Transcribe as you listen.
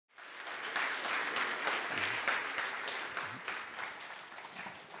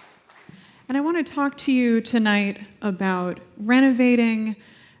And I want to talk to you tonight about renovating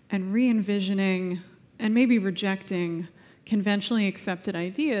and re-envisioning and maybe rejecting conventionally accepted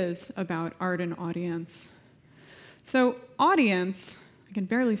ideas about art and audience. So audience, I can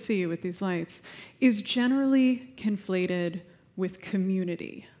barely see you with these lights, is generally conflated with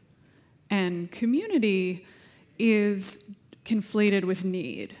community. And community is conflated with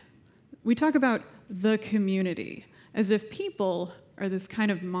need. We talk about the community as if people are this kind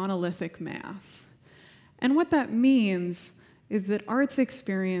of monolithic mass. And what that means is that arts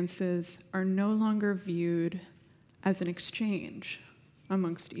experiences are no longer viewed as an exchange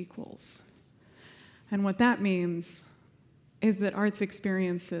amongst equals. And what that means is that arts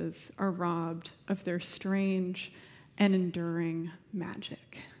experiences are robbed of their strange and enduring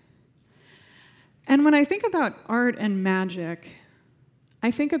magic. And when I think about art and magic,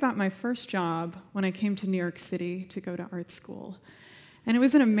 I think about my first job when I came to New York City to go to art school. And it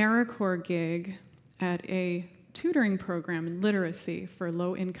was an AmeriCorps gig at a tutoring program in literacy for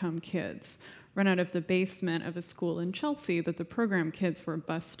low-income kids, run out of the basement of a school in Chelsea that the program kids were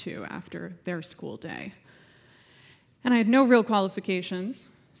bused to after their school day. And I had no real qualifications,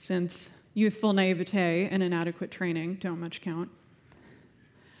 since youthful naivete and inadequate training don't much count.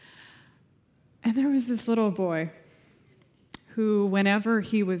 And there was this little boy who, whenever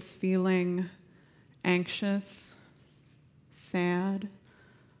he was feeling anxious, sad,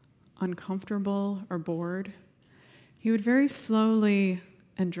 uncomfortable, or bored, he would very slowly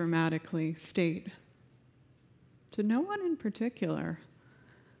and dramatically state, to no one in particular,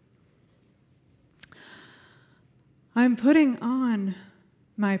 "I'm putting on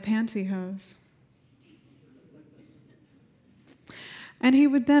my pantyhose." And he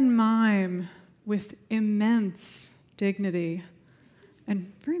would then mime with immense dignity and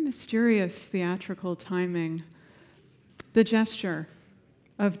very mysterious theatrical timing the gesture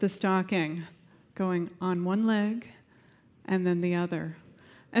of the stocking going on one leg and then the other.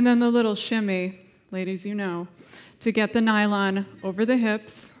 And then the little shimmy, ladies, you know, to get the nylon over the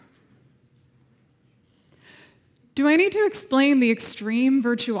hips. Do I need to explain the extreme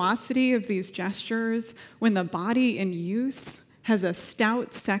virtuosity of these gestures when the body in use has a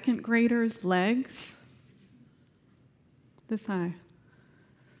stout second grader's legs? This high.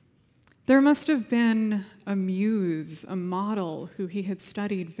 There must have been a muse, a model who he had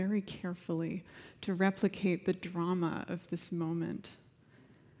studied very carefully to replicate the drama of this moment.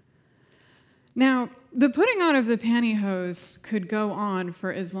 Now, the putting on of the pantyhose could go on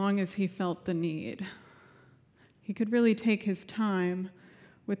for as long as he felt the need. He could really take his time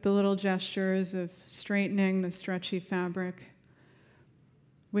with the little gestures of straightening the stretchy fabric,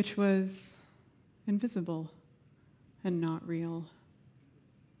 which was invisible and not real.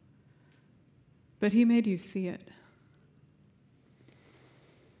 But he made you see it.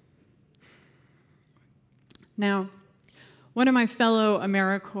 Now, one of my fellow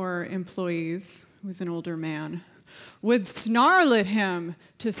AmeriCorps employees, who was an older man, would snarl at him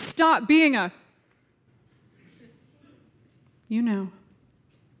to stop being a, you know.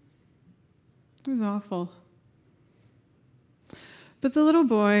 It was awful. But the little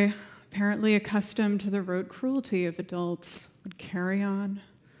boy, apparently accustomed to the rote cruelty of adults, would carry on.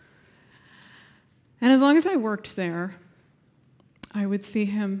 And as long as I worked there, I would see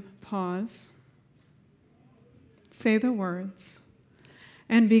him pause, say the words,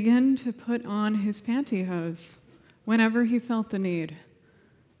 and begin to put on his pantyhose whenever he felt the need,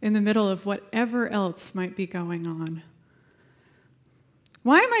 in the middle of whatever else might be going on.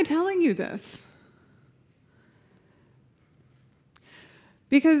 Why am I telling you this?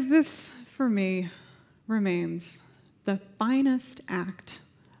 Because this, for me, remains the finest act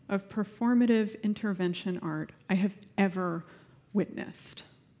of performative intervention art I have ever witnessed.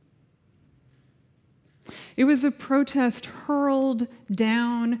 It was a protest hurled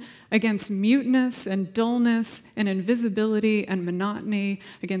down against muteness and dullness and invisibility and monotony,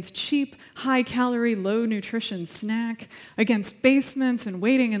 against cheap, high-calorie, low-nutrition snack, against basements and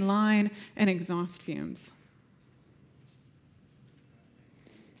waiting in line and exhaust fumes.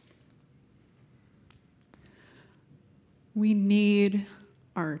 We need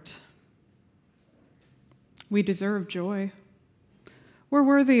art. We deserve joy. We're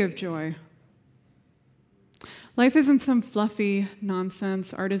worthy of joy. Life isn't some fluffy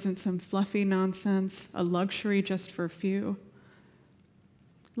nonsense. Art isn't some fluffy nonsense, a luxury just for a few.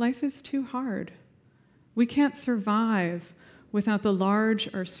 Life is too hard. We can't survive without the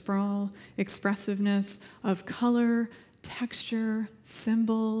large or sprawl expressiveness of color, texture,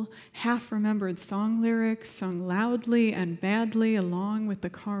 symbol, half-remembered song lyrics sung loudly and badly along with the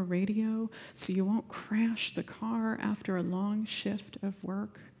car radio so you won't crash the car after a long shift of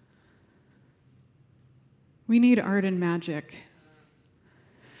work. We need art and magic.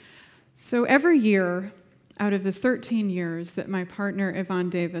 So every year, out of the 13 years that my partner Yvonne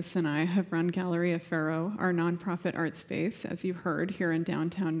Davis and I have run Gallery Aferro, our nonprofit art space, as you heard, here in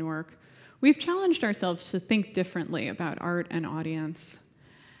downtown Newark, we've challenged ourselves to think differently about art and audience.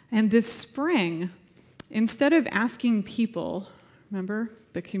 And this spring, instead of asking people, remember,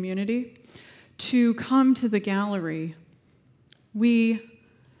 the community, to come to the gallery, we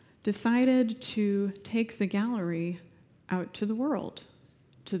decided to take the gallery out to the world,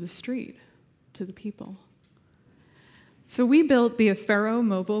 to the street, to the people. So we built the Aferro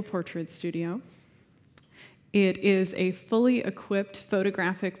Mobile Portrait Studio. It is a fully equipped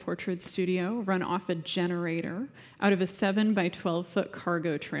photographic portrait studio run off a generator out of a 7 by 12-foot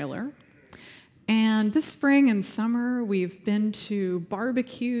cargo trailer. And this spring and summer, we've been to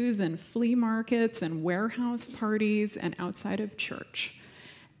barbecues and flea markets and warehouse parties and outside of church.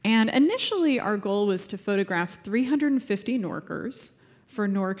 And initially, our goal was to photograph 350 Newarkers for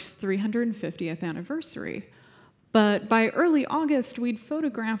Newark's 350th anniversary. But by early August, we'd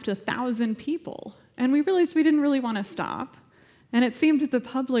photographed 1,000 people, and we realized we didn't really want to stop, and it seemed that the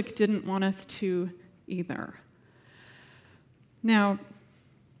public didn't want us to either. Now,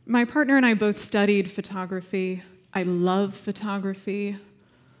 my partner and I both studied photography. I love photography,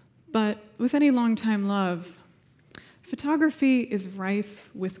 but with any long-time love, photography is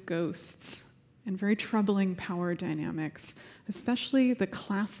rife with ghosts and very troubling power dynamics, especially the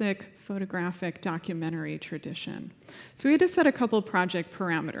classic photographic documentary tradition. So we had to set a couple project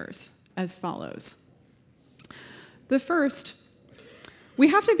parameters as follows. The first, we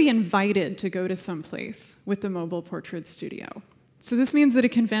have to be invited to go to someplace with the mobile portrait studio. So this means that a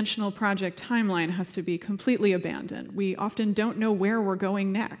conventional project timeline has to be completely abandoned. We often don't know where we're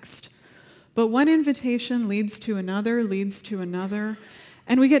going next. But one invitation leads to another,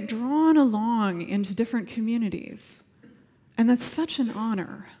 and we get drawn along into different communities. And that's such an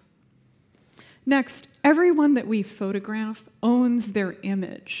honor. Next, everyone that we photograph owns their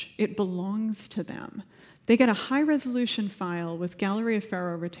image. It belongs to them. They get a high-resolution file with Gallery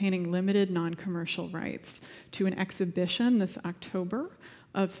Aferro retaining limited non-commercial rights to an exhibition this October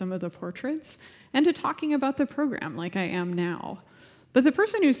of some of the portraits, and to talking about the program like I am now. But the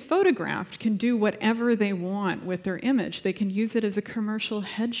person who's photographed can do whatever they want with their image. They can use it as a commercial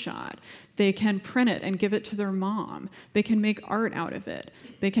headshot. They can print it and give it to their mom. They can make art out of it.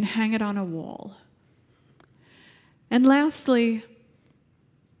 They can hang it on a wall. And lastly,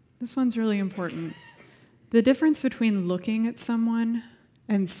 this one's really important, the difference between looking at someone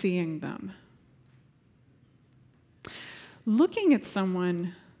and seeing them. Looking at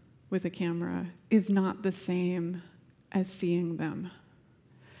someone with a camera is not the same as seeing them.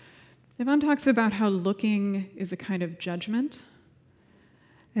 Evonne talks about how looking is a kind of judgment,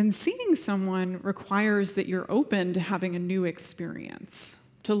 and seeing someone requires that you're open to having a new experience,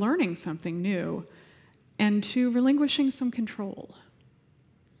 to learning something new, and to relinquishing some control.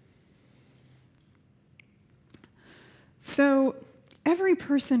 So every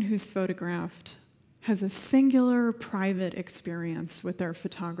person who's photographed has a singular private experience with their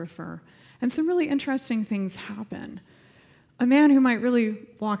photographer, and some really interesting things happen. A man who might really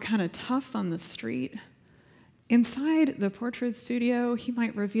walk kind of tough on the street, inside the portrait studio, he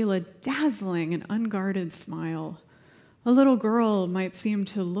might reveal a dazzling and unguarded smile. A little girl might seem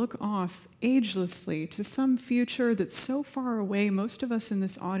to look off agelessly to some future that's so far away, most of us in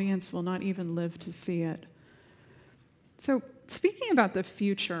this audience will not even live to see it. So, speaking about the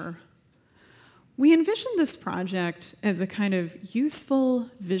future, we envisioned this project as a kind of useful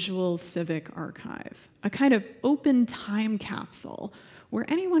visual civic archive, a kind of open time capsule where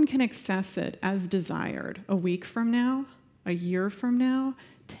anyone can access it as desired a week from now, a year from now,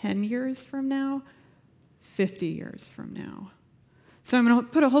 10 years from now, 50 years from now. So I'm going to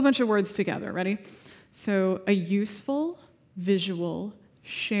put a whole bunch of words together. Ready? So a useful, visual,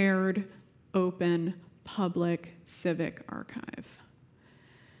 shared, open, public civic archive.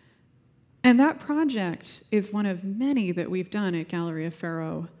 And that project is one of many that we've done at Gallery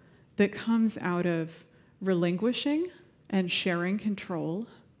Aferro that comes out of relinquishing and sharing control,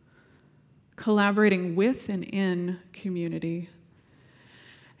 collaborating with and in community,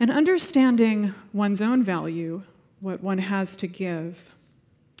 and understanding one's own value, what one has to give,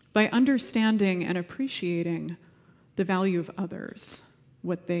 by understanding and appreciating the value of others,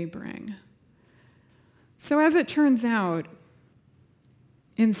 what they bring. So as it turns out,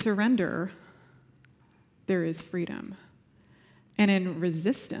 in surrender, there is freedom. And in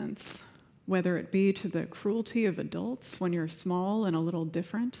resistance, whether it be to the cruelty of adults when you're small and a little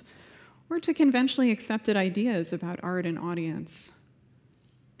different, or to conventionally accepted ideas about art and audience,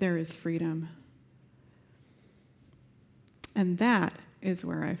 there is freedom. And that is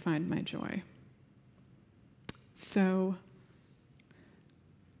where I find my joy. So,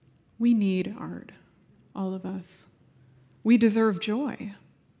 we need art, all of us. We deserve joy.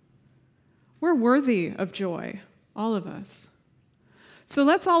 We're worthy of joy, all of us. So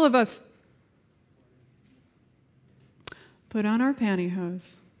let's all of us put on our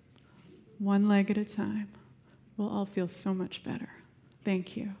pantyhose, one leg at a time. We'll all feel so much better.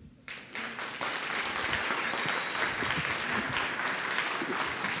 Thank you.